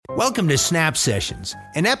Welcome to Snap Sessions,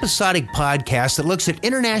 an episodic podcast that looks at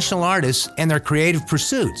international artists and their creative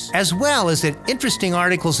pursuits, as well as at interesting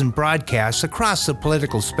articles and broadcasts across the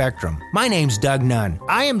political spectrum. My name's Doug Nunn.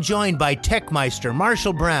 I am joined by Techmeister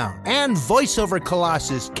Marshall Brown and voiceover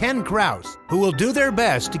colossus Ken Krause, who will do their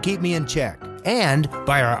best to keep me in check, and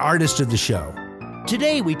by our artist of the show.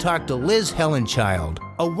 Today we talk to Liz Helenchild,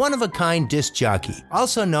 a one-of-a-kind disc jockey,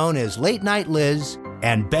 also known as Late Night Liz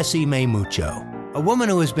and Bessie May Mucho. A woman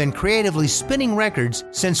who has been creatively spinning records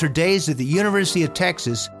since her days at the University of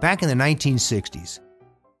Texas back in the 1960s.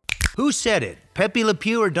 Who said it? Pepe Le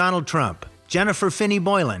Pew or Donald Trump? Jennifer Finney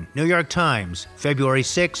Boylan, New York Times, February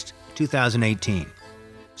 6, 2018.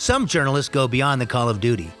 Some journalists go beyond the call of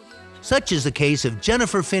duty. Such is the case of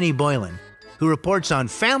Jennifer Finney Boylan, who reports on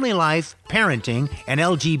family life, parenting, and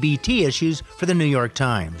LGBT issues for the New York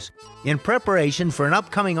Times. In preparation for an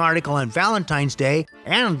upcoming article on Valentine's Day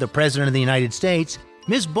and the President of the United States,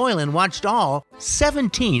 Ms. Boylan watched all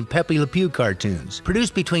 17 Pepe Le Pew cartoons.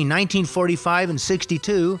 Produced between 1945 and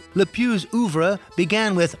 62, Le Pew's oeuvre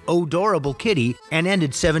began with Odorable Kitty and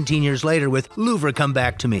ended 17 years later with Louvre Come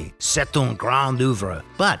Back to Me. C'est un grand oeuvre.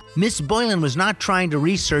 But Ms. Boylan was not trying to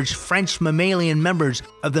research French mammalian members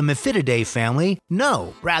of the Mephididae family.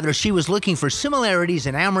 No, rather she was looking for similarities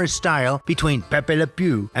in amorous style between Pepe Le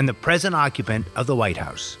Pew and the present occupant of the White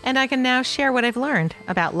House. And I can now share what I've learned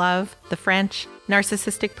about love, the French,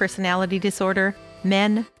 narcissistic personality disorder,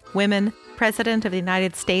 men, women, President of the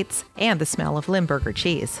United States, and the smell of Limburger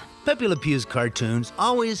cheese. Pepe Le Pew's cartoons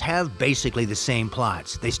always have basically the same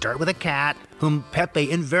plots. They start with a cat, whom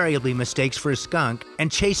Pepe invariably mistakes for a skunk,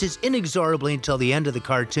 and chases inexorably until the end of the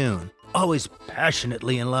cartoon. Always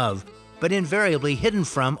passionately in love, but invariably hidden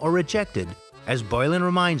from or rejected. As Boylan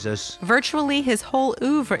reminds us, virtually his whole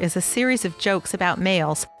oeuvre is a series of jokes about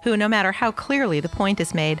males who, no matter how clearly the point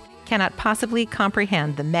is made, cannot possibly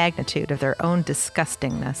comprehend the magnitude of their own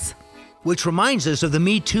disgustingness. Which reminds us of the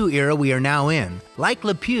Me Too era we are now in. Like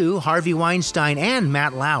Le Pew, Harvey Weinstein, and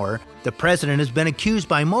Matt Lauer, the president has been accused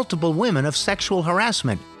by multiple women of sexual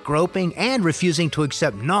harassment, groping, and refusing to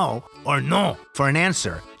accept no or no for an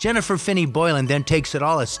answer. Jennifer Finney Boylan then takes it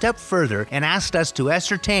all a step further and asked us to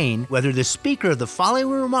ascertain whether the speaker of the following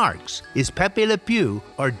remarks is Pepe Le Pew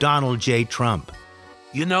or Donald J. Trump.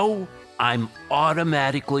 You know, I'm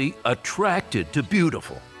automatically attracted to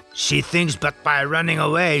beautiful. She thinks but by running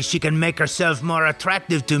away she can make herself more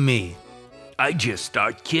attractive to me. I just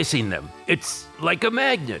start kissing them. It's like a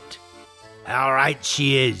magnet. All right,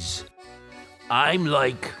 she is. I'm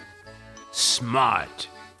like smart.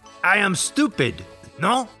 I am stupid,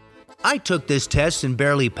 no? I took this test and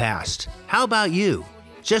barely passed. How about you?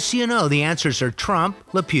 Just so you know, the answers are Trump,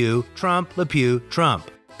 Le Pew, Trump, Le Pew,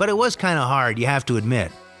 Trump. But it was kind of hard, you have to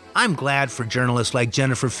admit. I'm glad for journalists like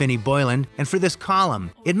Jennifer Finney Boylan and for this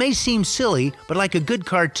column. It may seem silly, but like a good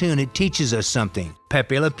cartoon, it teaches us something.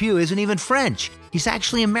 Pepe Le Pew isn't even French. He's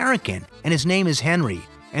actually American, and his name is Henry.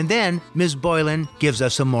 And then Ms. Boylan gives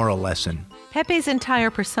us a moral lesson. Pepe's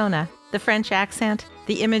entire persona, the French accent,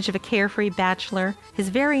 the image of a carefree bachelor, his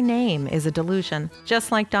very name is a delusion,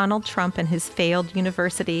 just like Donald Trump and his failed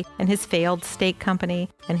university and his failed steak company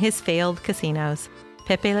and his failed casinos.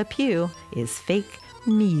 Pepe Le Pew is fake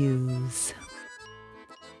news.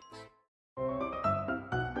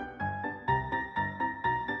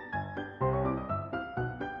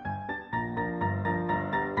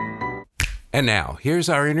 And now, here's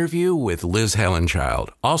our interview with Liz Helenchild,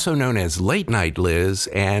 also known as Late Night Liz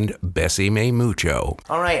and Bessie May Mucho.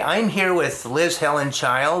 All right, I'm here with Liz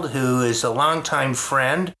Helenchild, who is a longtime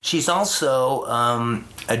friend. She's also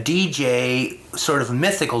a DJ, sort of a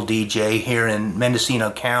mythical DJ here in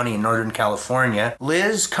Mendocino County in Northern California.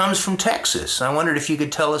 Liz comes from Texas. I wondered if you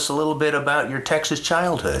could tell us a little bit about your Texas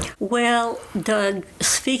childhood. Well, Doug,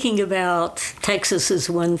 speaking about Texas is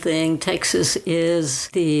one thing. Texas is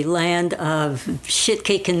the land of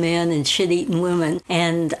shit-kicking men and shit-eating women.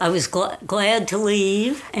 And I was glad to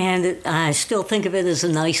leave, and I still think of it as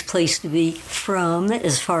a nice place to be from,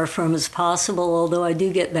 as far from as possible, although I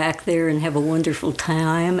do get back there and have a wonderful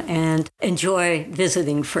time and enjoy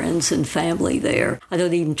visiting friends and family there. I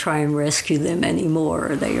don't even try and rescue them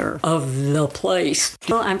anymore. They are of the place.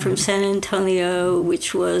 Well, I'm from San Antonio,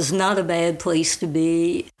 which was not a bad place to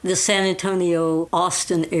be. The San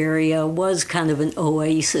Antonio-Austin area was kind of an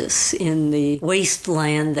oasis in the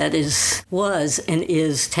wasteland that was and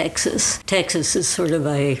is Texas. Texas is sort of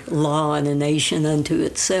a law and a nation unto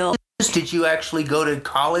itself. Did you actually go to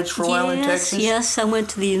college for a while in Texas? Yes, I went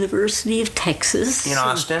to the University of Texas. In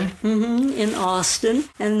Austin? In Austin.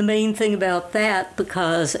 And the main thing about that,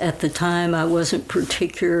 because at the time I wasn't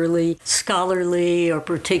particularly scholarly or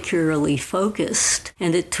particularly focused,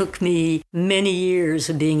 and it took me many years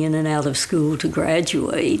of being in and out of school to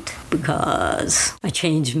graduate because I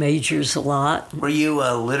changed majors a lot. Were you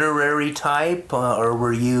a literary type, or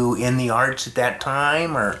were you in the arts at that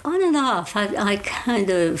time? Or On and off. I kind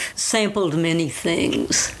of sampled many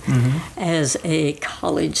things as a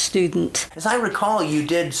college student. as I recall, you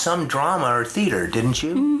did some drama or theater, didn't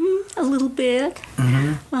you? A little bit.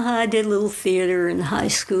 I did little theater in high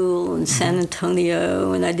school in San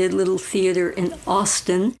Antonio, and I did little theater in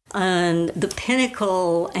Austin. And the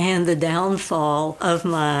pinnacle and the downfall of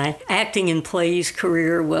my acting in plays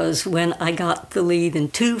career was when I got the lead in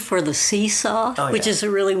Two for the Seesaw, which is a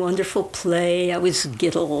really wonderful play. I was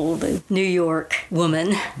Gittel, the New York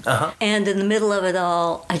woman. And in the middle of it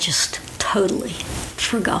all, I just totally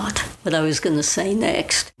forgot what I was going to say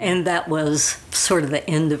next. And that was sort of the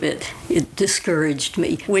end of it. It discouraged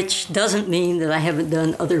me, which doesn't mean that I haven't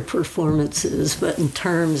done other performances, but in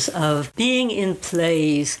terms of being in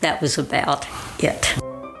plays, that was about it.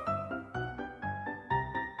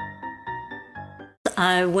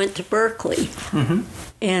 I went to Berkeley.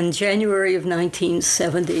 In January of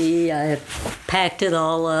 1970, I packed it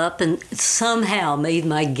all up and somehow made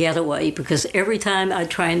my getaway, because every time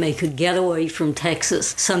I'd try and make a getaway from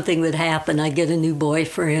Texas, something would happen. I'd get a new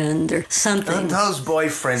boyfriend or something. Those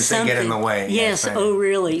boyfriends, they get in the way. Yes, right. oh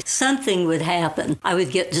really. Something would happen. I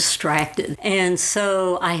would get distracted. And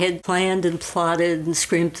so I had planned and plotted and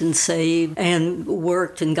scrimped and saved and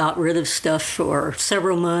worked and got rid of stuff for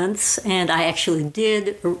several months. And I actually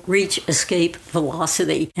did reach escape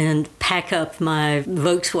velocity and pack up my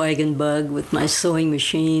Volkswagen Bug with my sewing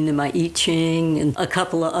machine and my I Ching and a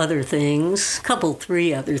couple of other things,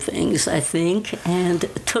 three other things, I think, and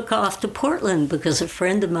took off to Portland because a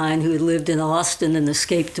friend of mine who had lived in Austin and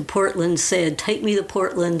escaped to Portland said, "Take me to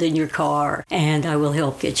Portland in your car and I will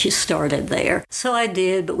help get you started there." So I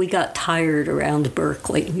did, but we got tired around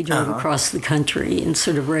Berkeley. We drove across the country in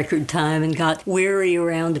sort of record time and got weary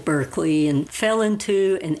around Berkeley and fell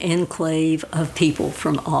into an enclave of people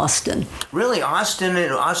from Austin. Really, Austin,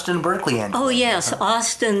 Berkeley. Oh, yes.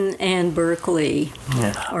 Austin and Berkeley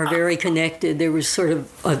are very connected. There was sort of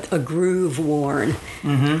a groove worn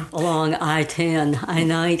along I-10,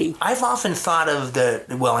 I-90. I've often thought of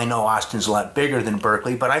I know Austin's a lot bigger than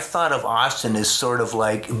Berkeley, but I've thought of Austin as sort of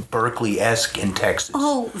like Berkeley-esque in Texas.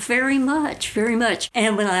 Oh, very much, very much.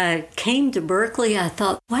 And when I came to Berkeley, I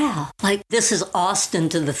thought, wow, like this is Austin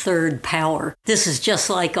to the third power. This is just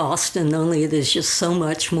like Austin, only it is just so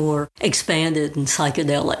much more expanded and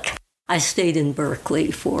psychedelic. I stayed in Berkeley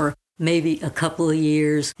for maybe a couple of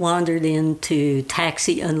years, wandered into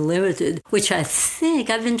Taxi Unlimited, which I think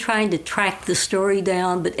I've been trying to track the story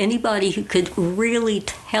down, but anybody who could really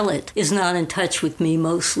tell it is not in touch with me,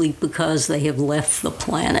 mostly because they have left the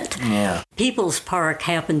planet. Yeah. People's Park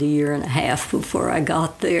happened a year and a half before I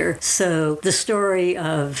got there. So the story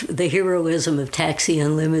of the heroism of Taxi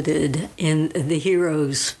Unlimited and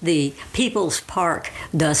the People's Park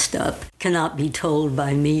dust-up cannot be told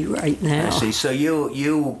by me right now. I see. So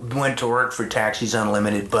you went to work for Taxis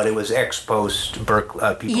Unlimited, but it was ex-post People's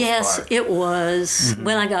Park. Yes, it was.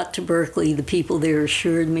 When I got to Berkeley, the people there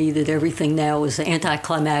assured me that everything now was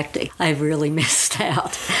anticlimactic. I've really missed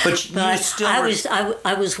out. But you still I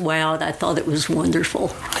was wowed. I thought it was wonderful.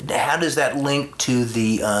 How does that link to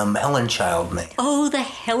the Helen Child name? Oh, the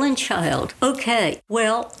Helen Child. Okay.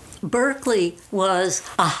 Well, Berkeley was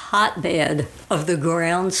a hotbed of the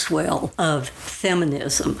groundswell of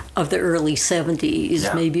feminism of the early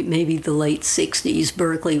 70s, maybe the late 60s.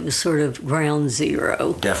 Berkeley was sort of ground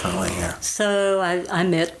zero. Definitely, yeah. So I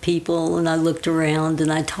met people and I looked around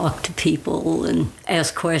and I talked to people and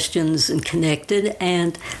asked questions and connected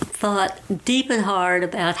and thought deep and hard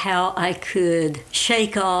about how I could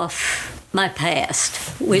shake off my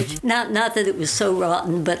past, which not that it was so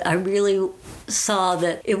rotten, but I really saw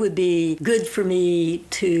that it would be good for me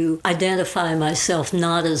to identify myself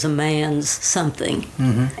not as a man's something.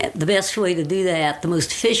 The best way to do that, the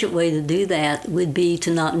most efficient way to do that, would be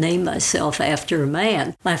to not name myself after a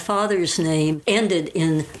man. My father's name ended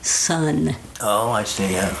in son. Oh, I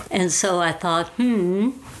see, yeah. And so I thought,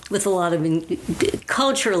 with a lot of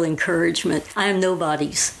cultural encouragement, I am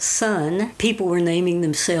nobody's son. People were naming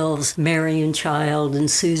themselves Marion Child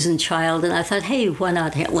and Susan Child, and I thought, hey, why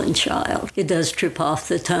not Helen Child? It does trip off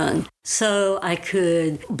the tongue. So I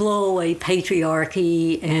could blow away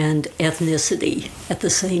patriarchy and ethnicity at the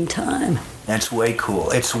same time. That's way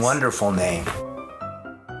cool. It's a wonderful name.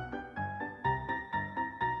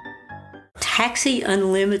 Taxi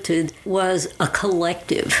Unlimited was a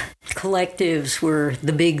collective. Collectives were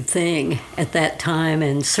the big thing at that time,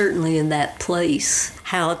 and certainly in that place.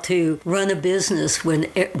 How to run a business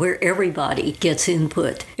where everybody gets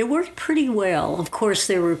input. It worked pretty well. Of course,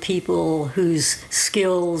 there were people whose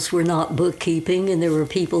skills were not bookkeeping, and there were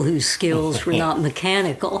people whose skills were not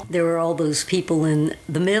mechanical. There were all those people in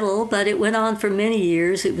the middle, but it went on for many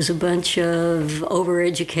years. It was a bunch of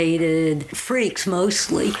overeducated freaks,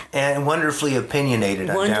 mostly. And wonderfully opinionated,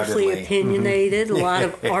 Wonderfully undoubtedly. opinionated. A lot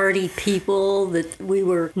of arty people that we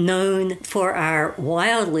were known for our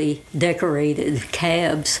wildly decorated cabs.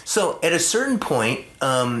 So at a certain point,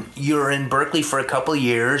 you were in Berkeley for a couple of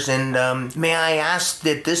years, and may I ask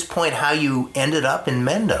at this point how you ended up in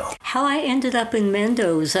Mendo? How I ended up in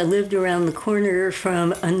Mendo is I lived around the corner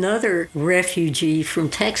from another refugee from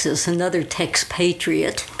Texas, another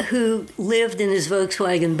Tex-patriot, who lived in his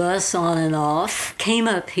Volkswagen bus on and off, came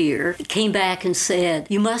up here, came back and said,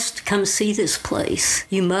 "You must come see this place.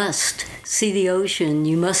 You must see the ocean.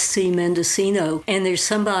 You must see Mendocino. And there's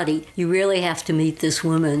somebody, you really have to meet this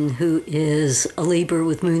woman who is a Libra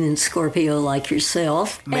with Moon and Scorpio like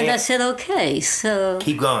yourself." And I said, okay, so...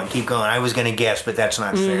 Keep going. I was going to guess, but that's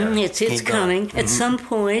not fair. It's coming. At some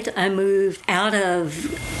point, I moved out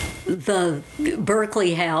of the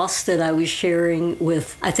Berkeley house that I was sharing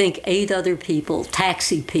with, I think, 8 other people,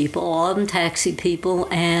 taxi people, all of them taxi people,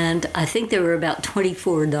 and I think there were about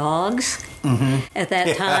 24 dogs. At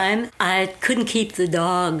that time, I couldn't keep the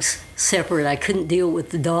dogs separate. I couldn't deal with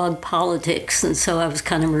the dog politics, and so I was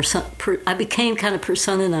I became kind of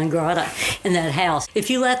persona non grata in that house. If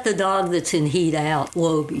you let the dog that's in heat out,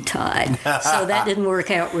 woe betide. So that didn't work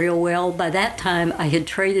out real well. By that time, I had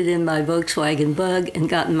traded in my Volkswagen Bug and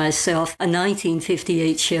gotten myself a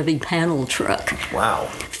 1958 Chevy panel truck. Wow.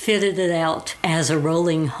 Fitted it out as a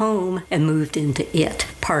rolling home and moved into it.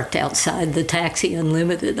 Parked outside the Taxi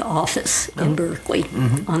Unlimited office in Berkeley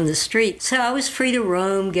on the street. So I was free to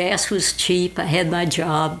roam. Gas was cheap. I had my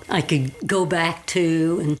job I could go back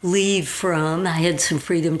to and leave from. I had some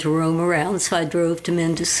freedom to roam around, so I drove to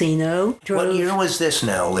Mendocino. What year was this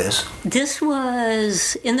now, Liz? This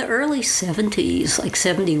was in the early 70s, like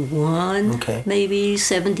 71, maybe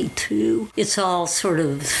 72. It's all sort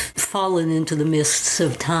of fallen into the mists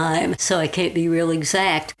of time, so I can't be real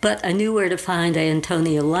exact. But I knew where to find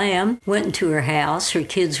Antonia Lamb, went into her house. Her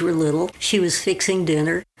kids were little. She was fixing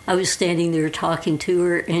dinner. I was standing there talking to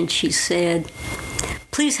her, and she said,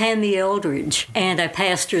 "Please hand me Eldridge." And I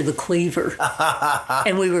passed her the cleaver.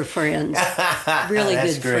 And we were friends. Really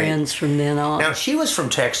good friends from then on. Now, she was from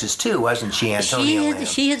Texas, too, wasn't she, Antonia Lamb?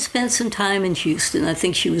 She had spent some time in Houston. I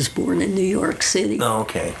think she was born in New York City. Oh,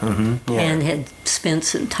 okay. And had spent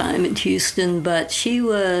some time in Houston. But she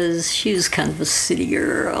was kind of a city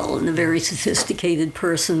girl and a very sophisticated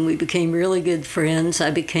person. We became really good friends. I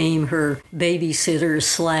became her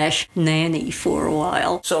babysitter/nanny for a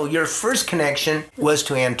while. So your first connection was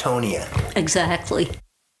to Antonia. Exactly.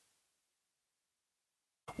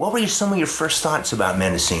 What were some of your first thoughts about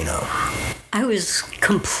Mendocino? I was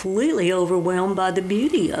completely overwhelmed by the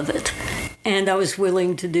beauty of it. And I was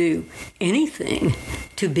willing to do anything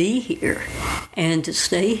to be here and to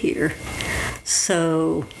stay here.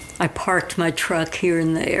 So I parked my truck here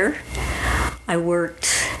and there. I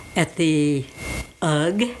worked at the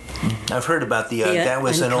UGG. I've heard about the UGG. That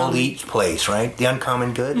was an old eat place, right? The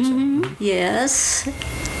Uncommon Good? Yes.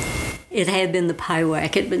 It had been the Pie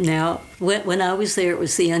Wacket, but now, when I was there, it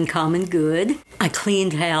was the Uncommon Good. I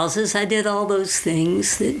cleaned houses. I did all those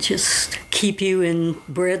things that just keep you in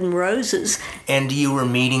bread and roses. And you were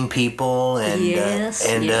meeting people, and yes.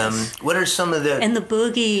 What are some of the... And the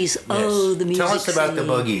boogies. Yes. Oh, the music Tell us about the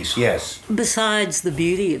boogies, yes. Besides the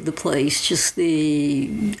beauty of the place, just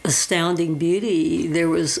the astounding beauty, there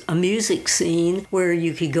was a music scene where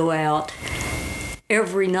you could go out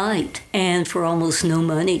every night and for almost no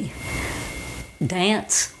money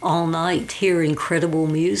dance all night, hear incredible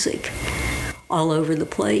music all over the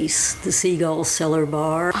place. The Seagull Cellar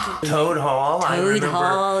Bar. Toad Hall, I remember. Toad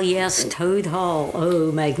Hall, yes, Toad Hall.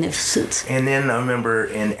 Oh, magnificent. And then I remember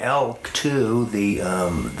in Elk, too, the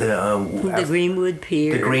Greenwood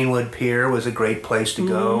Pier. The Greenwood Pier was a great place to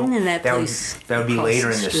go. And that place would be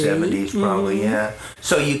later in the 70s, probably, yeah.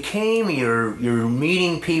 So you came, you're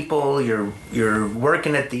meeting people, you're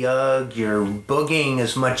working at the UGG, you're boogieing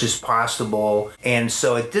as much as possible. And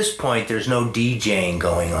so at this point, there's no DJing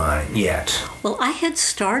going on yet. Well, I had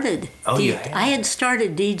started. You had? I had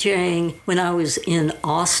started DJing when I was in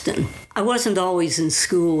Austin. I wasn't always in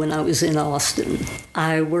school when I was in Austin.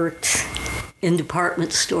 I worked in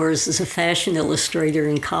department stores as a fashion illustrator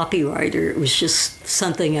and copywriter. It was just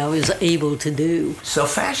something I was able to do. So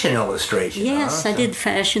fashion illustration. Yes, I did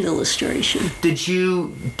fashion illustration.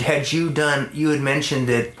 You had mentioned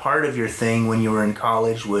that part of your thing when you were in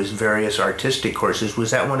college was various artistic courses.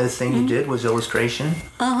 Was that one of the things you did, was illustration?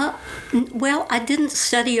 Well, I didn't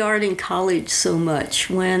study art in college so much.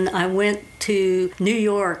 When I went to New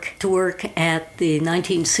York to work at the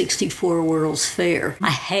 1964 World's Fair, I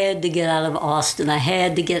had to get out of Austin. I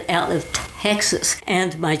had to get out of Texas.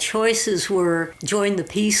 And my choices were join the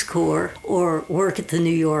Peace Corps or work at the New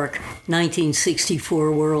York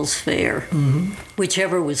 1964 World's Fair,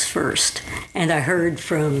 whichever was first. And I heard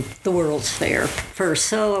from the World's Fair first.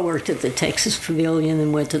 So I worked at the Texas Pavilion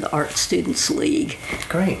and went to the Art Students League.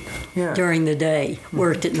 Great. Yeah. During the day,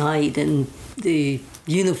 worked at night in the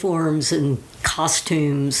uniforms and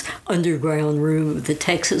costumes underground room of the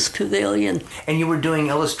Texas Pavilion. And you were doing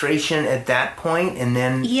illustration at that point, and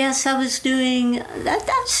then... Yes, I was doing...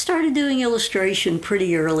 I started doing illustration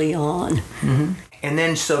pretty early on. Mm-hmm. And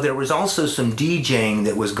then, so there was also some DJing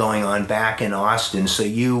that was going on back in Austin. So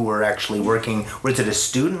you were actually working, was it a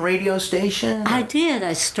student radio station? I did.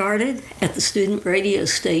 I started at the student radio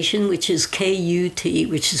station, which is KUT,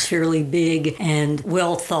 which is fairly big and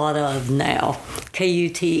well thought of now.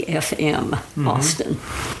 KUT-FM, Austin.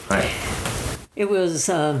 Right. It was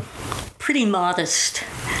a pretty modest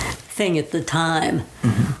thing at the time.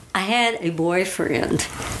 I had a boyfriend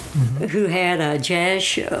who had a jazz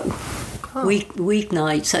show.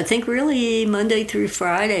 Weeknights, I think really Monday through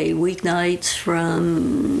Friday, weeknights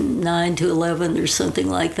from 9 to 11 or something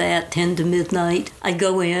like that, 10 to midnight. I'd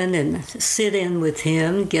go in and sit in with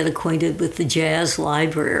him, get acquainted with the jazz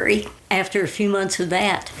library. After a few months of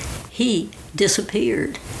that, he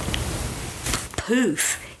disappeared.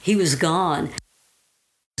 Poof, he was gone.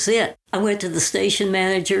 That's it. I went to the station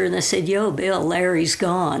manager and I said, "Yo, Bill, Larry's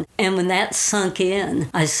gone." And when that sunk in,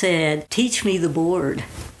 I said, "Teach me the board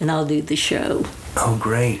and I'll do the show." Oh,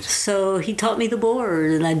 great. So he taught me the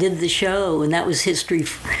board and I did the show, and that was history.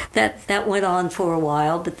 That went on for a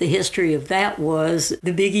while, but the history of that was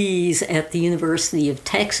the Big E's at the University of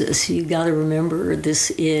Texas. You got to remember, this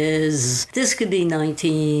could be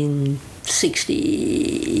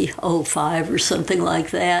 1905 or something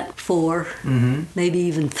like that, 4, maybe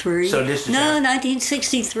even 3. So this is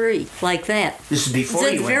 1963, like that. This is before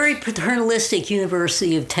the you went. very paternalistic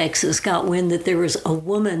University of Texas got wind that there was a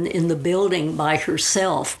woman in the building by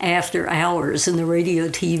herself after hours, in the radio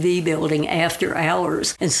TV building after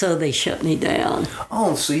hours, and so they shut me down.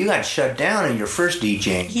 Oh, so you got shut down in your first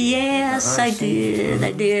DJing? Yes, I did.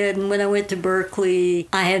 I did. And when I went to Berkeley,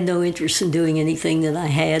 I had no interest in doing anything that I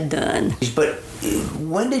had done. But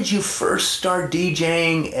when did you first start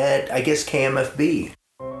DJing at, I guess, KMFB?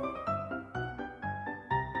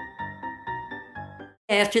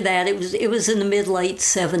 After that, it was in the mid-late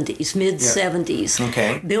 70s, mid-70s.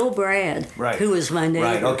 Okay. Bill Brad, who was my neighbor.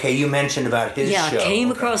 Right, okay, you mentioned about his show.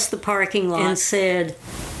 Came across the parking lot and said,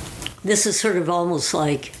 this is sort of almost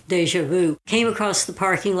like deja vu, came across the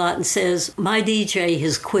parking lot and says, "My DJ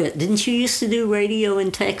has quit. Didn't you used to do radio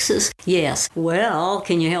in Texas?" "Yes." "Well,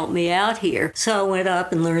 can you help me out here?" So I went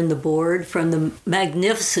up and learned the board from the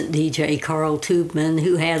magnificent DJ Carl Tubman,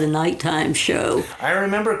 who had a nighttime show. I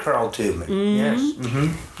remember Carl Tubman. Yes.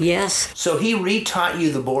 Mm-hmm. Yes. So he retaught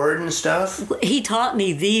you the board and stuff? He taught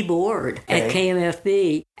me the board at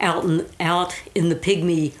KMFB out in the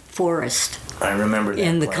Pygmy Forest. I remember that.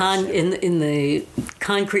 In the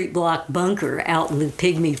concrete block bunker out in the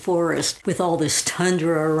Pygmy Forest with all this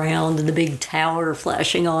tundra around and the big tower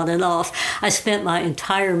flashing on and off. I spent my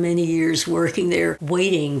entire many years working there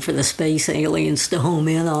waiting for the space aliens to home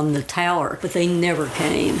in on the tower, but they never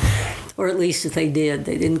came. Or at least if they did,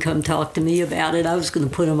 they didn't come talk to me about it. I was going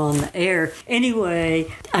to put them on the air.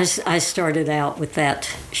 Anyway, I started out with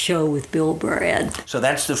that show with Bill Brad. So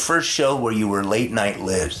that's the first show where you were Late Night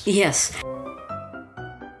Liz. Yes.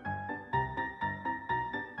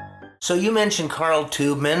 So you mentioned Carl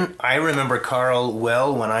Tubman. I remember Carl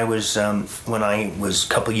well when I was a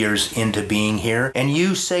couple years into being here, and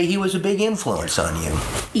you say he was a big influence on you.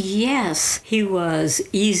 Yes, he was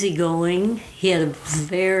easygoing. He had a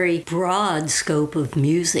very broad scope of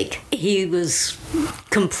music. He was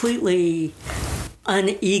completely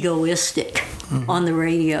unegoistic. on the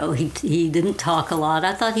radio. He didn't talk a lot.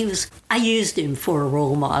 I used him for a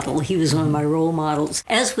role model. He was one of my role models,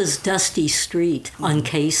 as was Dusty Street on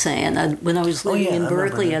KSAN. When I was living in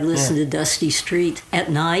Berkeley, I'd listen to Dusty Street at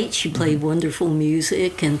night. She played wonderful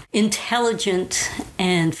music and intelligent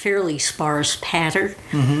and fairly sparse patter.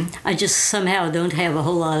 I just somehow don't have a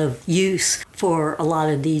whole lot of use for a lot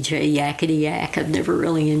of DJ yakety yak. I've never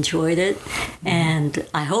really enjoyed it, and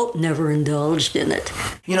I hope never indulged in it.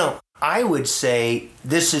 You know, I would say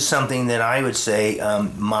this is something that I would say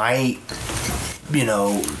my,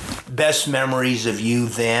 best memories of you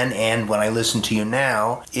then and when I listen to you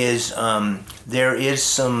now is there is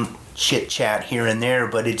some chit chat here and there,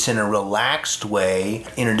 but it's in a relaxed way,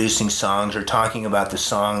 introducing songs or talking about the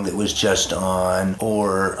song that was just on,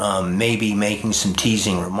 or maybe making some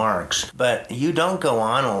teasing remarks. But you don't go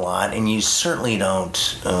on a lot, and you certainly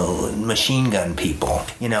don't machine gun people.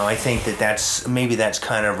 I think that's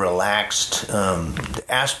kind of relaxed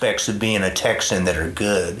aspects of being a Texan that are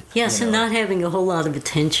good. Yes, and not having a whole lot of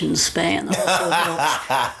attention span also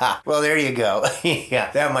helps. Well, there you go. Yeah,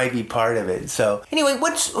 that might be part of it. So anyway,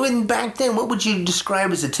 back then, what would you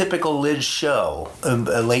describe as a typical Liz show,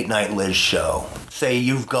 a late night Liz show? Say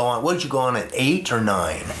what did you go on at 8 or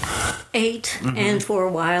 9? 8, and for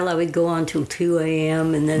a while I would go on till 2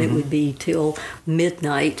 a.m. and then it would be till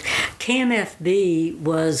midnight. KMFB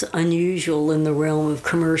was unusual in the realm of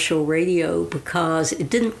commercial radio because it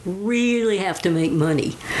didn't really have to make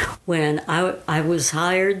money. When I was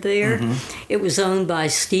hired there, it was owned by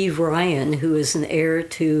Steve Ryan, who is an heir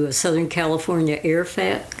to a Southern California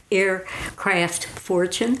aircraft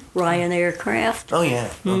fortune, Ryan Aircraft. Oh,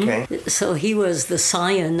 yeah. Okay. So he was the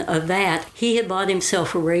scion of that. He had bought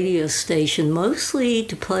himself a radio station mostly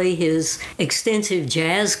to play his extensive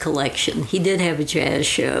jazz collection. He did have a jazz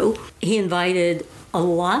show. He invited a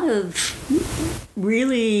lot of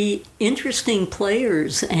really interesting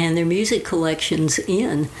players and their music collections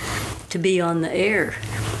in to be on the air.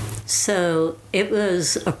 So it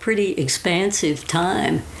was a pretty expansive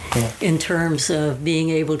time in terms of being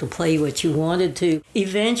able to play what you wanted to.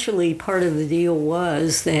 Eventually, part of the deal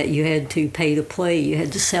was that you had to pay to play. You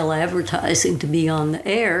had to sell advertising to be on the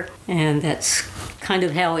air, and that's kind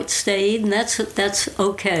of how it stayed, and that's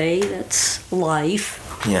okay. That's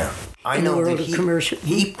life. Yeah. I know that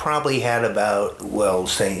he probably had about,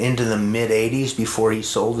 say, into the mid-'80s before he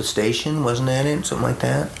sold the station, wasn't that it? Something like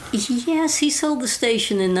that? Yes, he sold the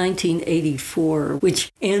station in 1984,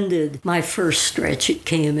 which ended my first stretch at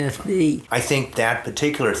KMFB. I think that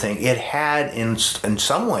particular thing, it had, in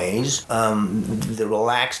some ways, the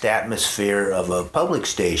relaxed atmosphere of a public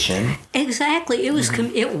station. Exactly. It was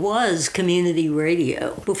it was community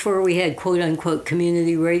radio. Before we had quote-unquote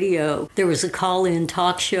community radio, there was a call-in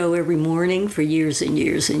talk show every morning for years and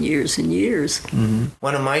years and years and years.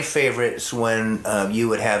 One of my favorites when you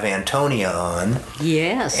would have Antonia on.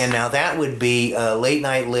 Yes. And now that would be Late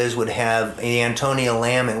Night Liz would have Antonia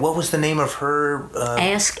Lamb. And what was the name of her?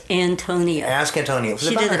 Ask Antonia. Ask Antonia.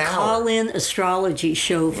 She did a call-in astrology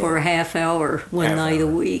show for a half hour one night a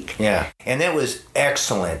week. Yeah. And that was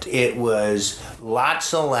excellent. It was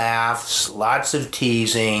lots of laughs, lots of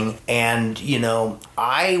teasing. And,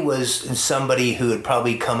 I was somebody who had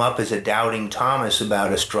probably come up as a doubting Thomas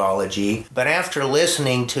about astrology. But after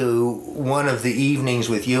listening to one of the evenings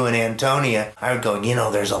with you and Antonia, I would go,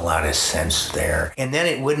 there's a lot of sense there. And then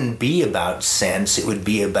it wouldn't be about sense. It would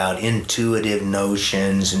be about intuitive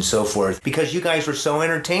notions and so forth, because you guys were so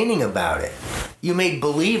entertaining about it. You made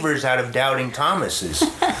believers out of doubting Thomases.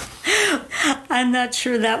 I'm not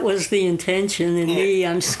sure that was the intention. In me,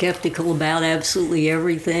 I'm skeptical about absolutely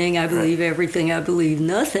everything. I believe everything. I believe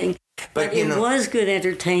nothing. But it was good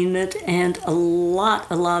entertainment, and a lot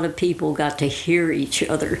of people got to hear each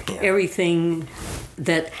other. Yeah. Everything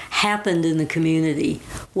that happened in the community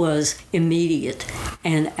was immediate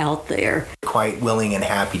and out there. Quite willing and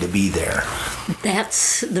happy to be there.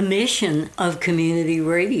 That's the mission of community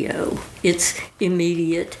radio. It's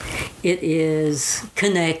immediate. It is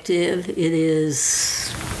connective. It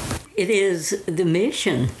is the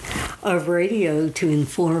mission of radio to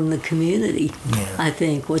inform the community. Yeah. I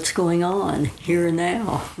think what's going on here and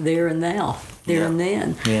now, there and now, there and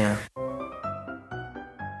then. Yeah.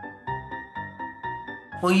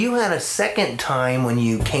 Well, you had a second time when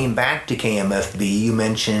you came back to KMFB. You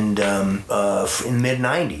mentioned in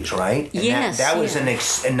mid-'90s, right? And yes. That was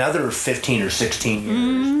another 15 or 16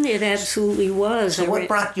 years. It absolutely was. So what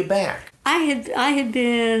brought you back? I had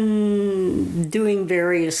been doing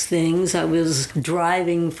various things. I was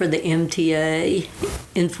driving for the MTA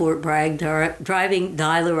in Fort Bragg, driving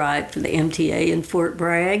dial-a-ride for the MTA in Fort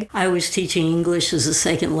Bragg. I was teaching English as a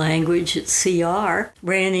second language at CR.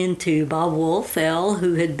 Ran into Bob Wolfell,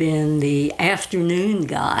 who had been the afternoon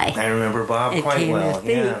guy. I remember Bob at quite KMFB, well,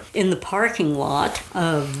 yeah. in the parking lot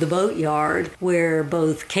of the boatyard where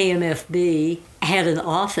both KMFB had an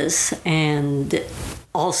office and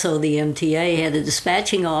also the MTA had a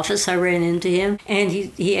dispatching office. I ran into him and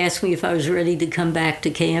he asked me if I was ready to come back to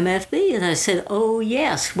KMFB. And I said, oh,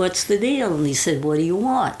 yes, what's the deal? And he said, what do you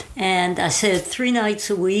want? And I said, 3 nights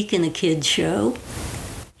a week in a kid's show.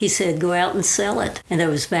 He said, go out and sell it. And I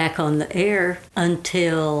was back on the air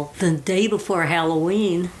until the day before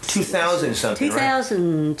Halloween. 2000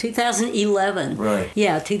 something, 2011. Right.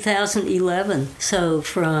 Yeah, 2011. So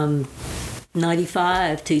from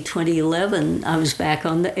 95 to 2011, I was back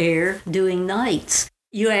on the air doing nights.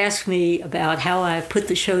 You asked me about how I put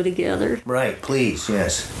the show together. Right, please,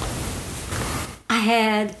 yes. I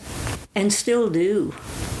had, and still do,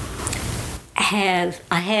 I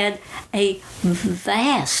had a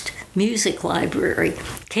vast music library.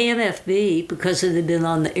 KMFB, because it had been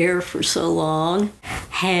on the air for so long,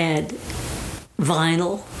 had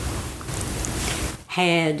vinyl,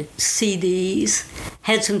 had CDs,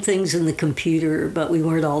 had some things in the computer, but we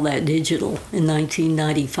weren't all that digital in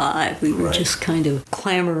 1995. We were just kind of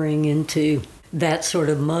clamoring into that sort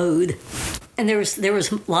of mode. And there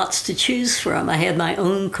was lots to choose from. I had my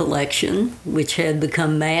own collection, which had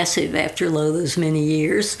become massive after those many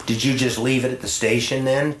years. Did you just leave it at the station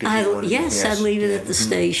then? Yes, I'd leave it at the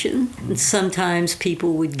station. And sometimes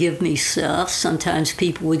people would give me stuff. Sometimes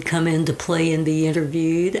people would come in to play and be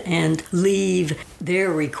interviewed and leave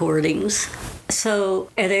their recordings. So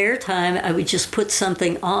at airtime, I would just put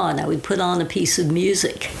something on. I would put on a piece of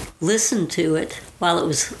music, listen to it while it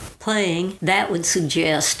was playing. That would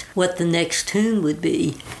suggest what the next tune would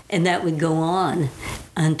be, and that would go on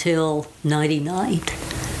until nighty-night.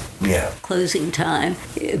 Yeah. Closing time.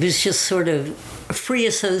 It was just sort of free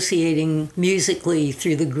associating musically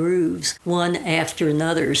through the grooves, one after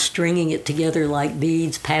another, stringing it together like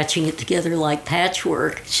beads, patching it together like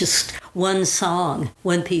patchwork. It's just one song,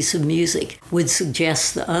 one piece of music would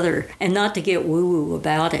suggest the other. And not to get woo-woo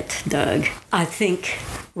about it, Doug, I think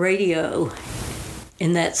radio,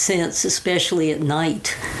 in that sense, especially at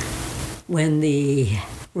night, when the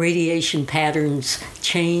radiation patterns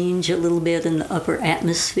change a little bit in the upper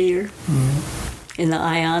atmosphere, in the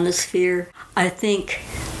ionosphere, I think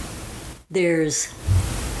there's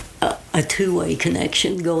a two-way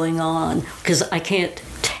connection going on, because I can't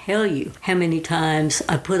tell you how many times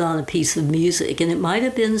I put on a piece of music, and it might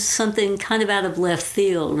have been something kind of out of left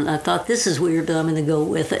field, and I thought, this is weird, but I'm going to go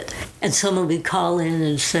with it. And someone would call in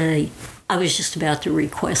and say, I was just about to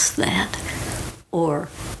request that, or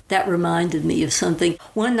that reminded me of something.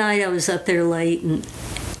 One night I was up there late,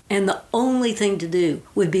 and the only thing to do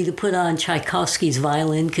would be to put on Tchaikovsky's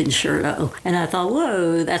Violin Concerto. And I thought,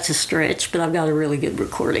 whoa, that's a stretch, but I've got a really good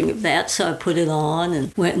recording of that. So I put it on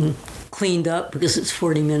and went and cleaned up, because it's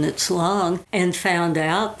 40 minutes long, and found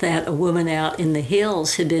out that a woman out in the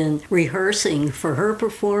hills had been rehearsing for her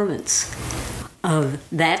performance of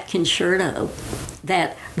that concerto.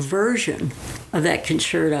 That version of that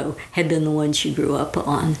concerto had been the one she grew up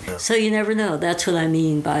on. Yeah. So you never know. That's what I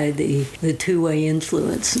mean by the two-way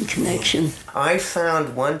influence and connection. I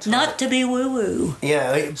found one time... Not to be woo-woo.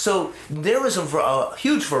 Yeah, so there was a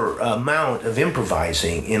huge amount of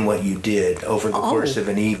improvising in what you did over the course of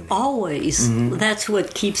an evening. Always. Mm-hmm. That's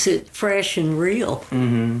what keeps it fresh and real.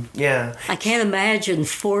 Mm-hmm. Yeah. I can't imagine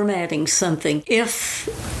formatting something. If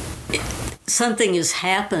something has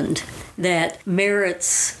happened that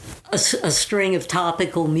merits a string of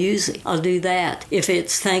topical music, I'll do that. If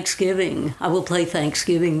it's Thanksgiving, I will play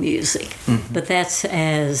Thanksgiving music. Mm-hmm. But that's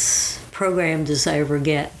as programmed as I ever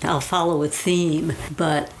get. I'll follow a theme,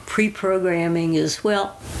 but pre-programming is,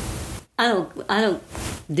 well, I don't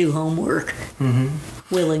do homework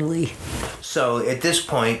willingly. So at this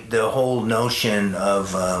point, the whole notion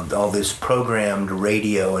of all this programmed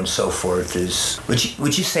radio and so forth is,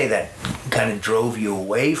 would you say that kind of drove you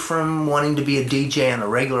away from wanting to be a DJ on a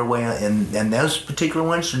regular way and those particular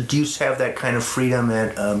ones? Or do you have that kind of freedom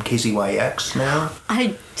at KZYX now?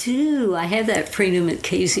 I do. I have that freedom at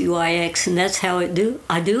KZYX, and that's how I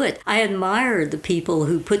do it. I admire the people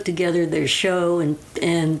who put together their show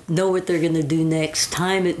and know what they're going to do next,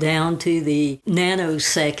 time it down to the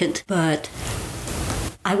nanosecond, but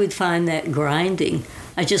I would find that grinding.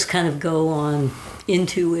 I just kind of go on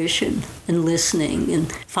intuition and listening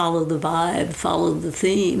and follow the vibe, follow the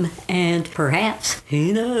theme, and perhaps,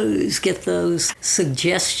 who knows, get those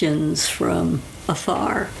suggestions from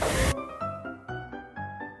afar.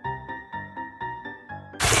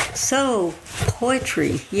 So,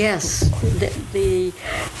 poetry, yes.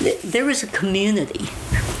 There was a community,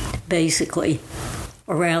 basically,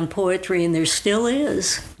 around poetry, and there still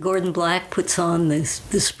is. Gordon Black puts on the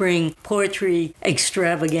spring poetry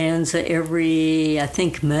extravaganza every, I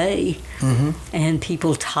think, May. Mm-hmm. And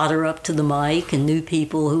people totter up to the mic, and new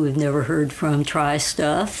people who have never heard from try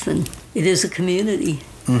stuff, and it is a community.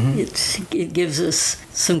 Mm-hmm. It gives us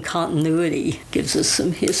some continuity, gives us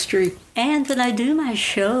some history. And when I do my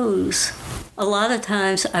shows, a lot of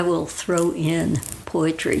times I will throw in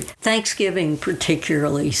poetry. Thanksgiving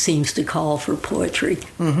particularly seems to call for poetry.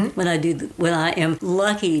 Mm-hmm. When I am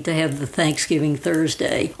lucky to have the Thanksgiving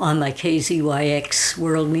Thursday on my KZYX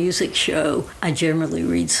World Music Show, I generally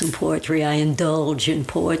read some poetry. I indulge in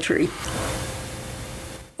poetry.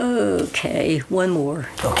 Okay, one more.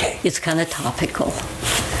 Okay. It's kind of topical.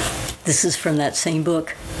 This is from that same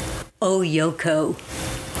book. Oh, Yoko.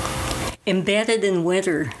 Embedded in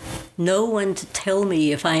winter, no one to tell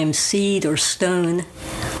me if I am seed or stone.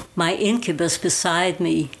 My incubus beside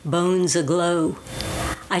me, bones aglow.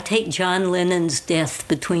 I take John Lennon's death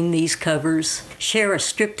between these covers, share a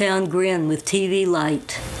stripped-down grin with TV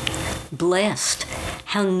light. Blessed,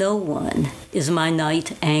 how no one is my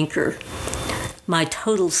night anchor. My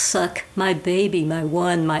total suck, my baby, my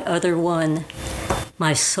one, my other one,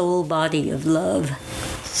 my soul body of love.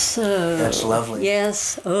 So that's lovely.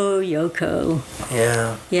 Yes. Oh, Yoko.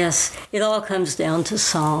 Yeah. Yes. It all comes down to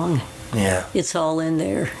song. Yeah. It's all in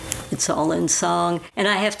there. It's all in song. And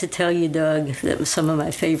I have to tell you, Doug, that some of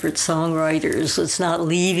my favorite songwriters, let's not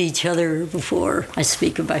leave each other before I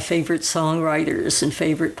speak of my favorite songwriters and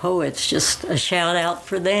favorite poets. Just a shout out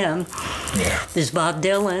for them. Yeah. There's Bob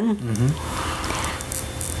Dylan. Mm-hmm.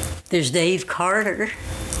 There's Dave Carter.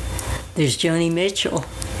 There's Joni Mitchell.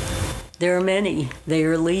 There are many. They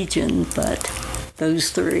are legion, but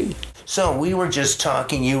those three. So we were just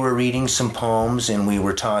talking, you were reading some poems, and we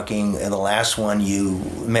were talking, the last one you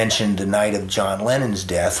mentioned the night of John Lennon's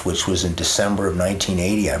death, which was in December of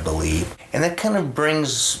 1980, I believe. And that kind of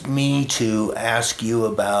brings me to ask you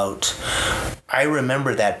about, I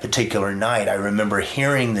remember that particular night. I remember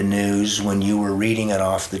hearing the news when you were reading it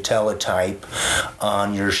off the teletype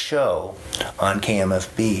on your show on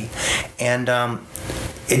KMFB. And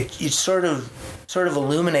it sort of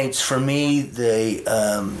illuminates for me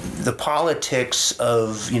the politics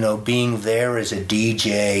of, being there as a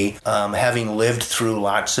DJ, having lived through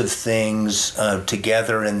lots of things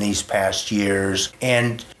together in these past years,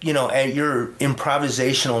 and at your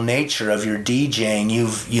improvisational nature of your DJing,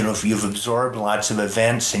 you've absorbed lots of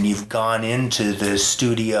events, and you've gone into the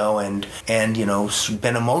studio and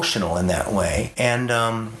been emotional in that way.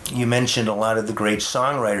 And you mentioned a lot of the great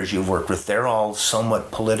songwriters you've worked with. They're all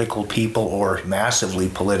somewhat political people, or massively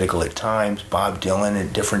political at times. Bob Dylan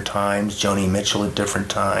at different times, Joni Mitchell at different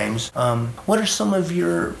times. What are some of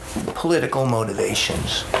your political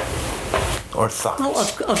motivations or thoughts? Well,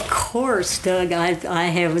 of course, Doug, I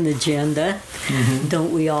have an agenda, mm-hmm.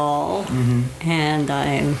 Don't we all? Mm-hmm. And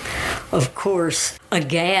I'm, of course,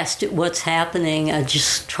 aghast at what's happening. I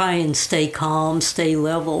just try and stay calm, stay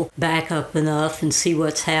level, back up enough and see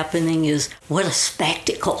what's happening is what a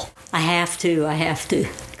spectacle. I have to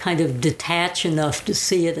kind of detach enough to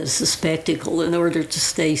see it as a spectacle in order to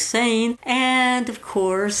stay sane. And of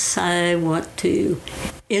course, I want to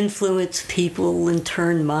influence people and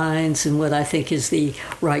turn minds in what I think is the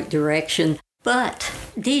right direction. But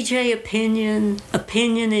DJ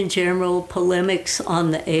opinion in general, polemics on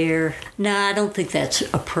the air, I don't think that's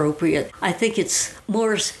appropriate. I think it's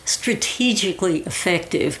more strategically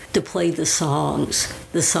effective to play the songs.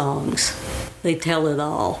 They tell it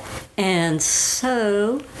all. And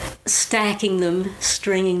so stacking them,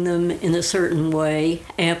 stringing them in a certain way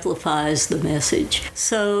amplifies the message.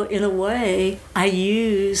 So in a way, I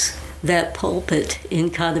use that pulpit in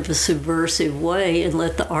kind of a subversive way and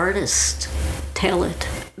let the artist tell it.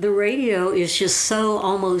 The radio is just so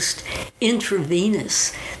almost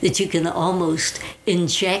intravenous that you can almost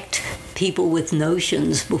inject people with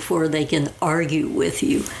notions before they can argue with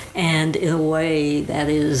you. And in a way, that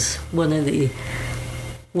is one of the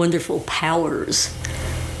wonderful powers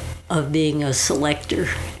of being a selector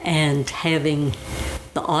and having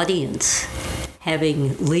the audience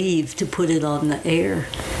having leave to put it on the air.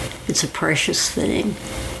 It's a precious thing.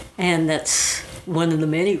 And that's one of the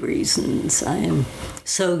many reasons I am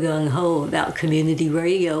so gung-ho about community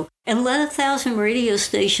radio. And let 1,000 radio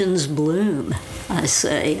stations bloom, I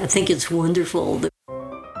say. I think it's wonderful that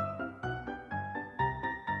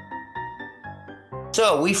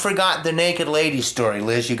So, we forgot the naked lady story,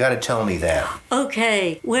 Liz. You got to tell me that.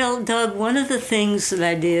 Okay. Well, Doug, one of the things that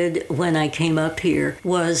I did when I came up here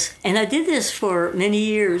was, and I did this for many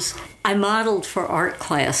years, I modeled for art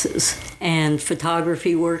classes and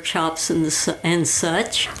photography workshops and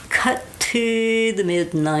such. Cut to the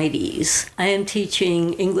mid-90s. I am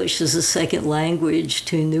teaching English as a second language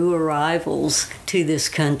to new arrivals to this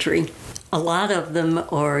country. A lot of them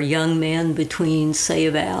are young men between, say,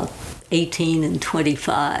 about 18 and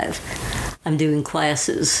 25. I'm doing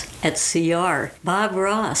classes at CR. Bob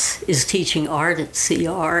Ross is teaching art at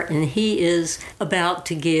CR, and he is about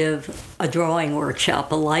to give a drawing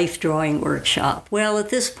workshop, a life drawing workshop. Well, at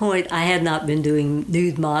this point, I had not been doing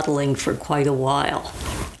nude modeling for quite a while.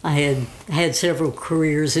 I had had several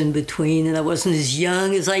careers in between, and I wasn't as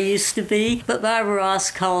young as I used to be. But Bob Ross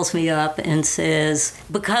calls me up and says,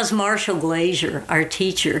 because Marshall Glazier, our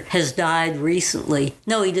teacher, has died recently.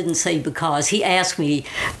 No, he didn't say because. He asked me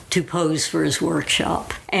to pose for his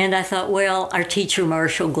workshop. And I thought, well, our teacher,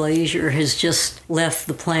 Marshall Glazier, has just left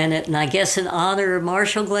the planet, and I guess in honor of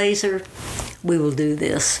Marshall Glazier, we will do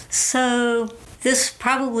this. So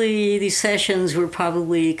these sessions were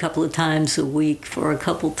probably a couple of times a week for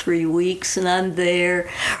 3 weeks, and I'm there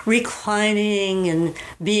reclining and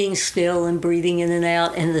being still and breathing in and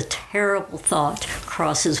out, and the terrible thought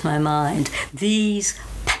crosses my mind. These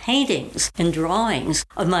paintings and drawings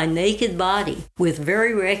of my naked body with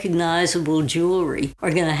very recognizable jewelry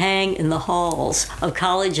are going to hang in the halls of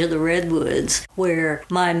College of the Redwoods, where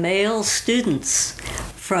my male students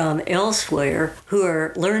from elsewhere who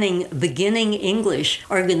are learning beginning English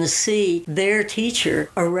are going to see their teacher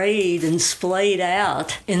arrayed and splayed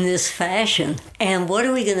out in this fashion. And what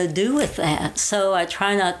are we going to do with that? So I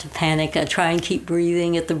try not to panic. I try and keep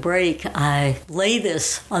breathing. At the break, I lay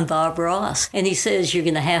this on Bob Ross, and he says, you're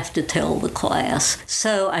going to have to tell the class.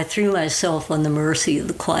 So I threw myself on the mercy of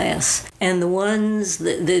the class. And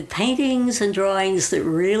the paintings and drawings that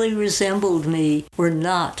really resembled me were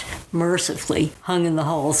not mercifully hung in the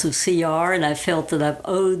halls of CR, and I felt that I've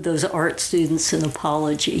owed those art students an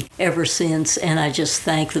apology ever since, and I just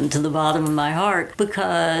thank them to the bottom of my heart,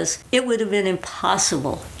 because it would have been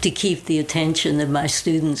impossible to keep the attention of my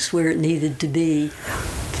students where it needed to be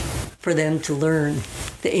for them to learn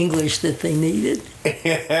the English that they needed.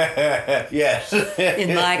 Yes.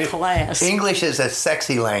 In my class. English is a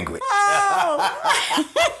sexy language. Oh!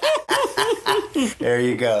 There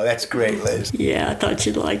you go. That's great, Liz. Yeah, I thought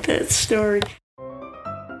you'd like that story.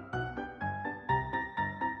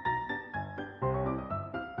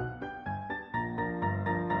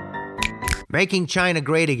 Making China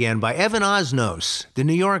Great Again by Evan Osnos, The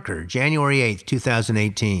New Yorker, January 8th,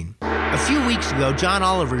 2018. A few weeks ago, John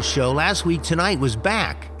Oliver's show Last Week Tonight was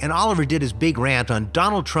back, and Oliver did his big rant on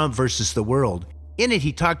Donald Trump versus the world. In it,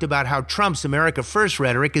 he talked about how Trump's America First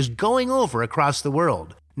rhetoric is going over across the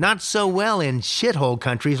world. Not so well in shithole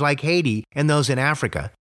countries like Haiti and those in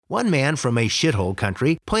Africa. One man from a shithole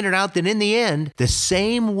country pointed out that in the end, the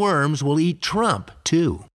same worms will eat Trump,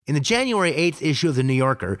 too. In the January 8th issue of The New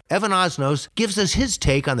Yorker, Evan Osnos gives us his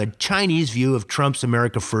take on the Chinese view of Trump's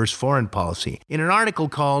America First foreign policy in an article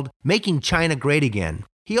called Making China Great Again.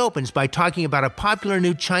 He opens by talking about a popular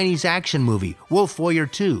new Chinese action movie, Wolf Warrior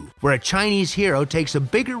 2, where a Chinese hero takes a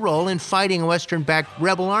bigger role in fighting a Western-backed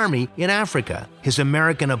rebel army in Africa. His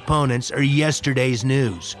American opponents are yesterday's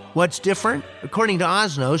news. What's different? According to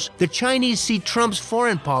Osnos, the Chinese see Trump's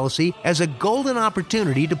foreign policy as a golden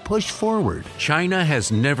opportunity to push forward. China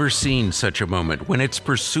has never seen such a moment when its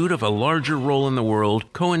pursuit of a larger role in the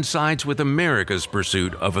world coincides with America's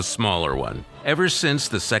pursuit of a smaller one. Ever since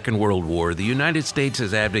the Second World War, the United States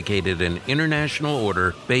has advocated an international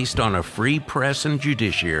order based on a free press and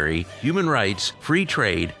judiciary, human rights, free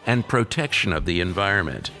trade, and protection of the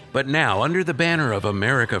environment. But now, under the banner of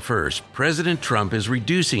America First, President Trump is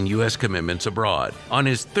reducing U.S. commitments abroad. On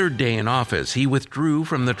his third day in office, he withdrew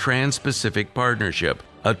from the Trans-Pacific Partnership,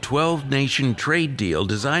 a 12-nation trade deal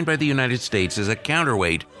designed by the United States as a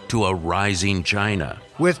counterweight to a rising China.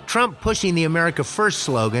 With Trump pushing the America First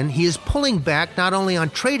slogan, he is pulling back not only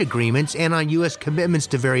on trade agreements and on U.S. commitments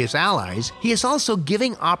to various allies, he is also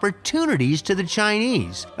giving opportunities to the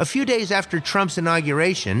Chinese. A few days after Trump's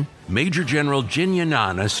inauguration, Major General Jin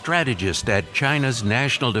Yanan, a strategist at China's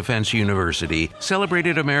National Defense University,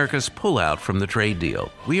 celebrated America's pullout from the trade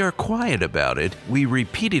deal. We are quiet about it. We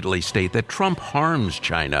repeatedly state that Trump harms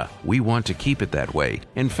China. We want to keep it that way.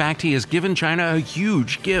 In fact, he has given China a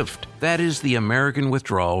huge gift. That is the American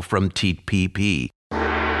withdrawal from TPP.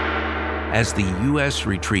 As the U.S.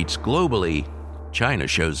 retreats globally, China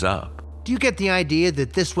shows up. Do you get the idea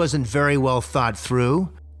that this wasn't very well thought through?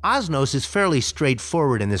 Osnos is fairly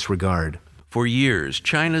straightforward in this regard. For years,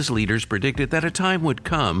 China's leaders predicted that a time would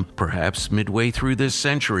come, perhaps midway through this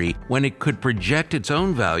century, when it could project its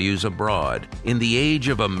own values abroad. In the age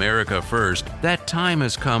of America First, that time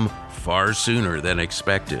has come far sooner than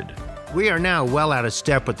expected. We are now well out of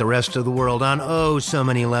step with the rest of the world on so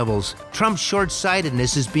many levels. Trump's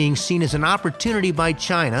short-sightedness is being seen as an opportunity by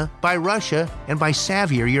China, by Russia, and by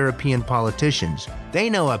savvier European politicians. They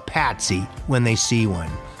know a patsy when they see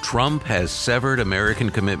one. Trump has severed American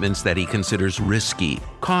commitments that he considers risky,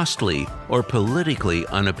 costly, or politically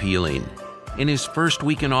unappealing. In his first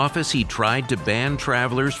week in office, he tried to ban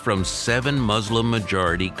travelers from 7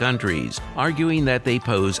 Muslim-majority countries, arguing that they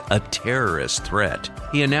pose a terrorist threat.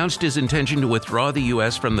 He announced his intention to withdraw the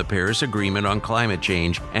U.S. from the Paris Agreement on climate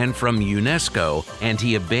change and from UNESCO, and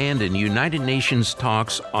he abandoned United Nations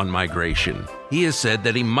talks on migration. He has said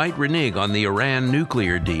that he might renege on the Iran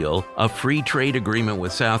nuclear deal, a free trade agreement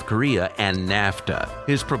with South Korea, and NAFTA.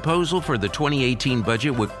 His proposal for the 2018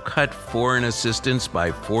 budget would cut foreign assistance by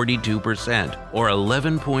 42%, or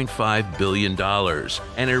 $11.5 billion,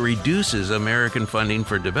 and it reduces American funding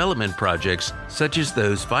for development projects such as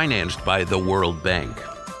those financed by the World Bank.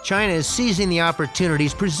 China is seizing the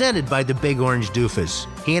opportunities presented by the big orange doofus.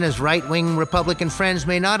 He and his right-wing Republican friends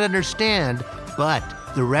may not understand, but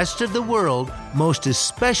the rest of the world, most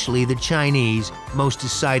especially the Chinese, most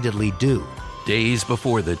decidedly do. Days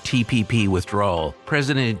before the TPP withdrawal,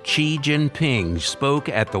 President Xi Jinping spoke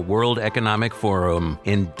at the World Economic Forum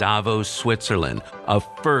in Davos, Switzerland, a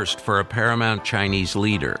first for a paramount Chinese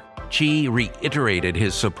leader. Xi reiterated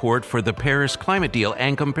his support for the Paris climate deal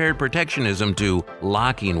and compared protectionism to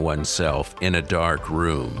locking oneself in a dark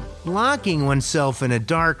room. Locking oneself in a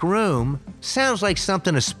dark room sounds like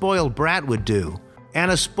something a spoiled brat would do. And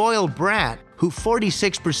a spoiled brat who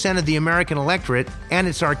 46% of the American electorate and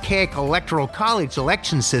its archaic electoral college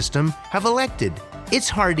election system have elected. It's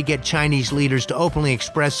hard to get Chinese leaders to openly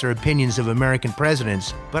express their opinions of American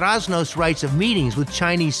presidents, but Osnos writes of meetings with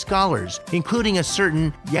Chinese scholars, including a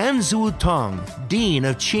certain Yan Zhutong, dean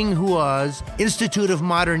of Tsinghua's Institute of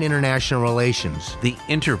Modern International Relations. The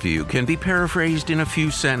interview can be paraphrased in a few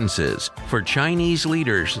sentences. For Chinese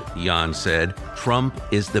leaders, Yan said, Trump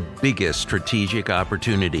is the biggest strategic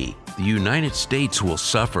opportunity. The United States will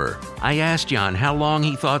suffer. I asked Yan how long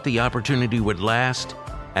he thought the opportunity would last.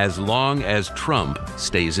 As long as Trump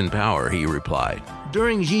stays in power, he replied.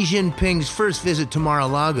 During Xi Jinping's first visit to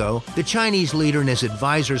Mar-a-Lago, the Chinese leader and his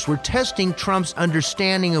advisors were testing Trump's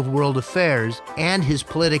understanding of world affairs and his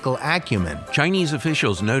political acumen. Chinese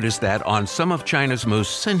officials noticed that on some of China's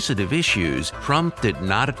most sensitive issues, Trump did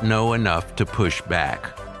not know enough to push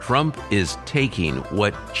back. Trump is taking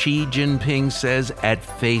what Xi Jinping says at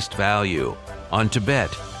face value. On Tibet,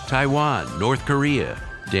 Taiwan, North Korea,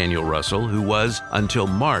 Daniel Russell, who was, until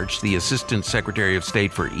March, the Assistant Secretary of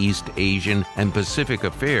State for East Asian and Pacific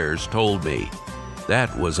Affairs, told me.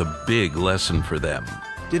 That was a big lesson for them.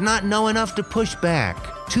 Did not know enough to push back.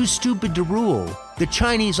 Too stupid to rule. The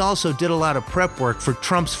Chinese also did a lot of prep work for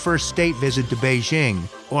Trump's first state visit to Beijing.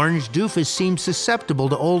 Orange doofus seems susceptible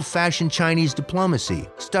to old-fashioned Chinese diplomacy,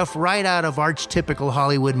 stuff right out of archetypical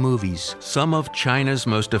Hollywood movies. Some of China's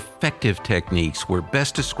most effective techniques were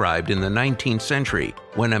best described in the 19th century,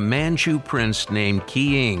 when a Manchu prince named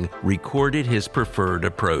Qi Ying recorded his preferred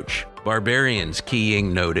approach. Barbarians, Qi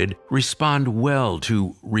Ying noted, respond well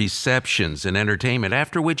to receptions and entertainment,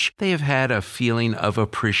 after which they have had a feeling of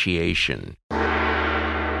appreciation.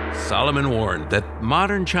 Solomon warned that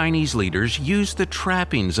modern Chinese leaders use the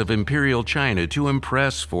trappings of imperial China to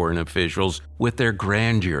impress foreign officials with their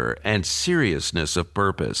grandeur and seriousness of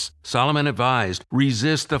purpose. Solomon advised,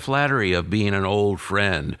 resist the flattery of being an old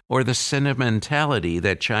friend or the sentimentality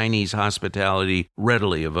that Chinese hospitality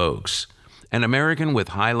readily evokes. An American with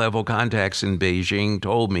high-level contacts in Beijing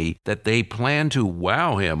told me that they plan to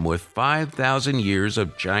wow him with 5,000 years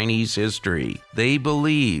of Chinese history. They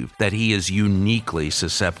believe that he is uniquely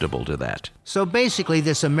susceptible to that. So basically,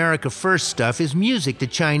 this America First stuff is music to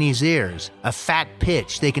Chinese ears. A fat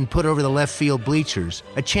pitch they can put over the left field bleachers.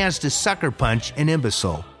 A chance to sucker punch an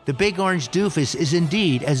imbecile. The big orange doofus is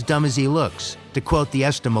indeed as dumb as he looks, to quote the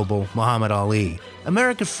estimable Muhammad Ali.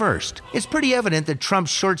 America First. It's pretty evident that Trump's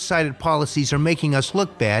short-sighted policies are making us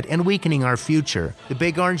look bad and weakening our future. The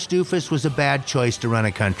big orange doofus was a bad choice to run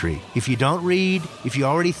a country. If you don't read, if you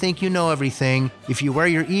already think you know everything, if you wear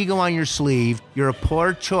your ego on your sleeve, you're a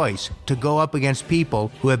poor choice to go up against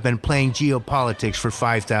people who have been playing geopolitics for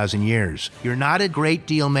 5,000 years. You're not a great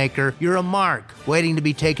deal maker, you're a mark waiting to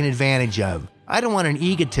be taken advantage of. I don't want an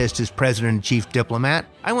egotist as president and chief diplomat.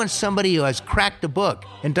 I want somebody who has cracked a book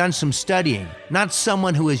and done some studying, not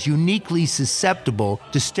someone who is uniquely susceptible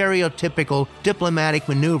to stereotypical diplomatic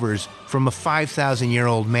maneuvers from a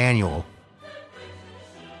 5,000-year-old manual.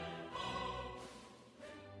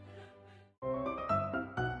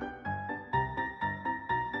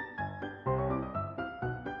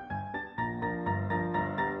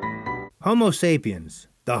 Homo sapiens,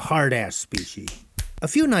 the hard-ass species. A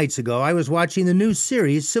few nights ago, I was watching the new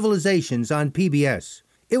series Civilizations on PBS.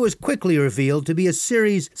 It was quickly revealed to be a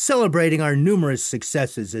series celebrating our numerous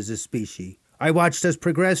successes as a species. I watched us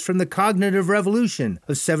progress from the cognitive revolution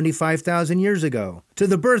of 75,000 years ago, to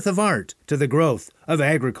the birth of art, to the growth of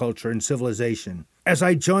agriculture and civilization. As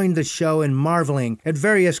I joined the show in marveling at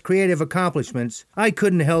various creative accomplishments, I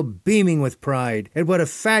couldn't help beaming with pride at what a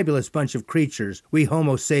fabulous bunch of creatures we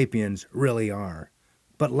Homo sapiens really are.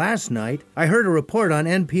 But last night, I heard a report on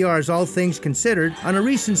NPR's All Things Considered on a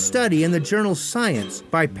recent study in the journal Science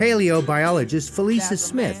by paleobiologist Felicia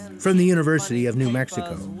Smith from the University of New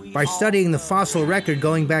Mexico. By studying the fossil record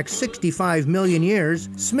going back 65 million years,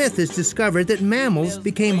 Smith has discovered that mammals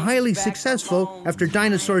became highly successful after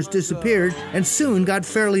dinosaurs disappeared and soon got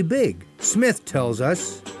fairly big. Smith tells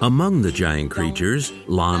us, among the giant creatures,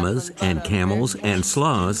 llamas and camels and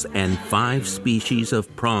sloths and 5 species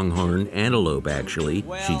of pronghorn antelope actually,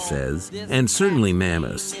 she says, and certainly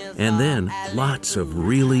mammoths. And then lots of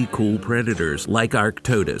really cool predators like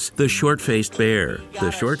Arctodus, the short-faced bear.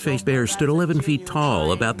 The short-faced bear stood 11 feet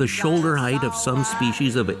tall, about the shoulder height of some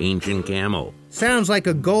species of ancient camel. Sounds like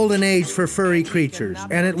a golden age for furry creatures,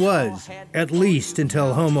 and it was, at least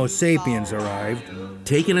until Homo sapiens arrived.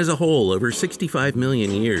 Taken as a whole, over 65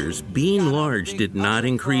 million years, being large did not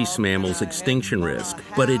increase mammals' extinction risk,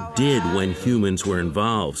 but it did when humans were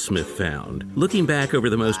involved, Smith found. Looking back over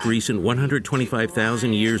the most recent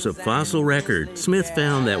 125,000 years of fossil record, Smith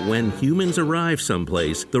found that when humans arrived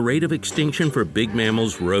someplace, the rate of extinction for big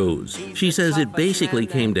mammals rose. She says it basically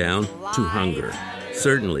came down to hunger.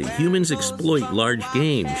 Certainly, humans exploit large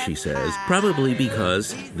game, she says, probably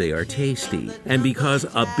because they are tasty, and because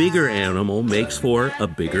a bigger animal makes for a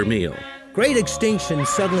bigger meal. Great extinction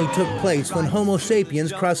suddenly took place when Homo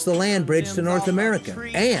sapiens crossed the land bridge to North America,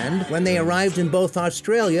 and when they arrived in both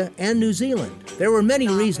Australia and New Zealand. There were many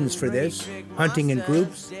reasons for this: hunting in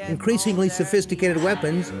groups, increasingly sophisticated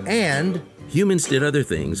weapons, and humans did other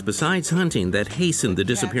things besides hunting that hastened the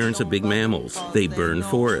disappearance of big mammals. They burned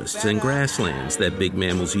forests and grasslands that big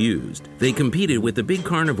mammals used. They competed with the big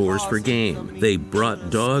carnivores for game. They brought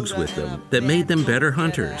dogs with them that made them better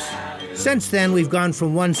hunters. Since then, we've gone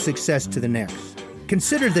from one success to the next.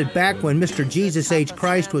 Consider that back when Mr. Jesus H.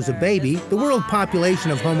 Christ was a baby, the world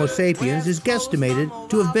population of Homo sapiens is guesstimated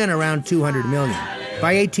to have been around 200 million.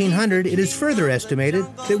 By 1800, it is further estimated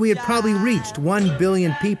that we had probably reached 1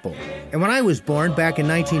 billion people. And when I was born back in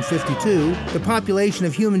 1952, the population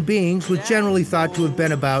of human beings was generally thought to have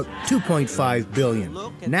been about 2.5 billion.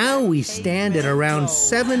 Now we stand at around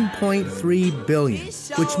 7.3 billion,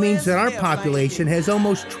 which means that our population has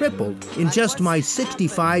almost tripled in just my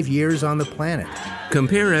 65 years on the planet.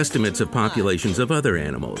 Compare estimates of populations of other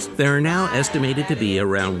animals. There are now estimated to be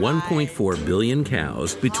around 1.4 billion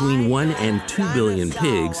cows, between 1 and 2 billion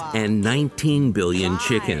pigs, and 19 billion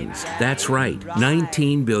chickens. That's right,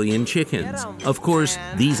 19 billion chickens. Of course,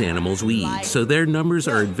 these animals we eat, so their numbers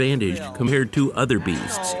are advantaged compared to other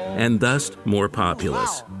beasts, and thus more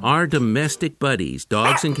populous. Our domestic buddies,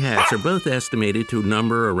 dogs and cats, are both estimated to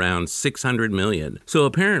number around 600 million. So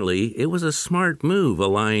apparently, it was a smart move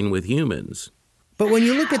allying with humans. But when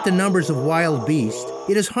you look at the numbers of wild beasts,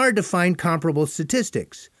 it is hard to find comparable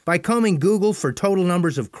statistics. By combing Google for total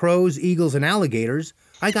numbers of crows, eagles, and alligators,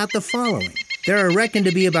 I got the following. There are reckoned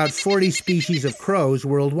to be about 40 species of crows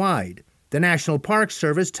worldwide. The National Park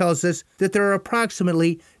Service tells us that there are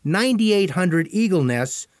approximately 9,800 eagle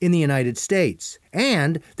nests in the United States,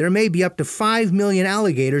 and there may be up to 5 million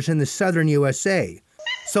alligators in the southern USA.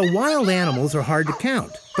 So wild animals are hard to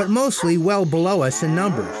count, but mostly well below us in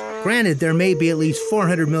numbers. Granted, there may be at least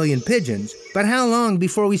 400 million pigeons, but how long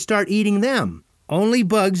before we start eating them? Only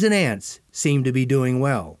bugs and ants seem to be doing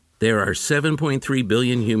well. There are 7.3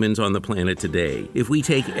 billion humans on the planet today. If we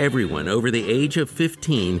take everyone over the age of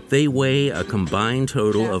 15, they weigh a combined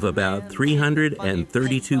total of about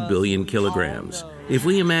 332 billion kilograms. If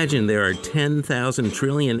we imagine there are 10,000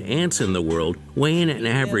 trillion ants in the world weighing an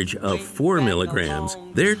average of 4 milligrams,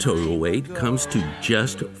 their total weight comes to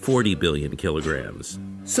just 40 billion kilograms.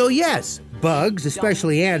 So yes, bugs,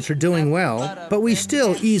 especially ants, are doing well, but we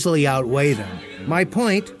still easily outweigh them. My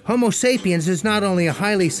point, Homo sapiens is not only a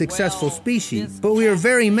highly successful species, but we are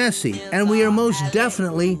very messy, and we are most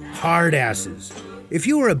definitely hard asses. If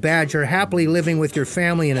you were a badger happily living with your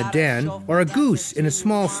family in a den, or a goose in a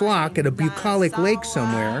small flock at a bucolic lake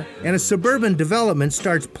somewhere, and a suburban development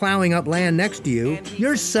starts plowing up land next to you,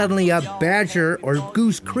 you're suddenly up Badger or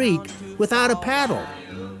Goose Creek without a paddle.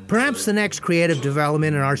 Perhaps the next creative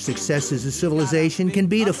development in our success as a civilization can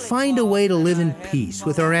be to find a way to live in peace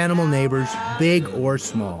with our animal neighbors, big or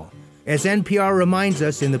small. As NPR reminds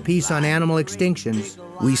us in the piece on animal extinctions,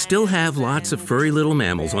 we still have lots of furry little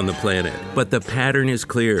mammals on the planet, but the pattern is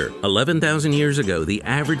clear. 11,000 years ago, the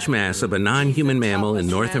average mass of a non-human mammal in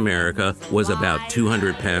North America was about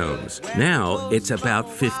 200 pounds. Now, it's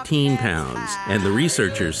about 15 pounds, and the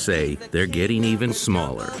researchers say they're getting even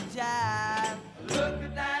smaller.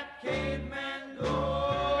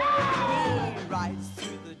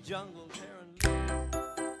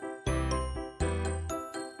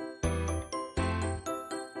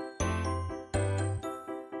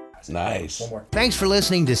 Nice. Thanks for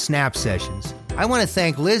listening to Snap Sessions. I want to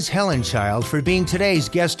thank Liz Hellenchild for being today's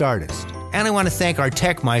guest artist. And I want to thank our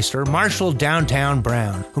techmeister, Marshall Downtown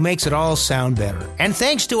Brown, who makes it all sound better. And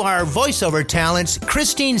thanks to our voiceover talents,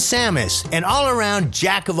 Christine Samus, and all-around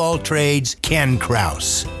jack of all trades, Ken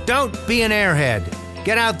Krause. Don't be an airhead.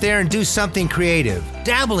 Get out there and do something creative.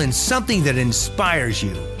 Dabble in something that inspires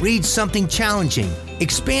you. Read something challenging.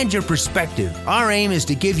 Expand your perspective. Our aim is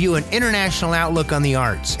to give you an international outlook on the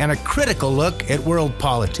arts and a critical look at world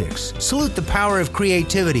politics. Salute the power of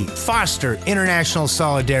creativity. Foster international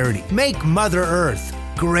solidarity. Make Mother Earth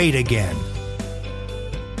great again.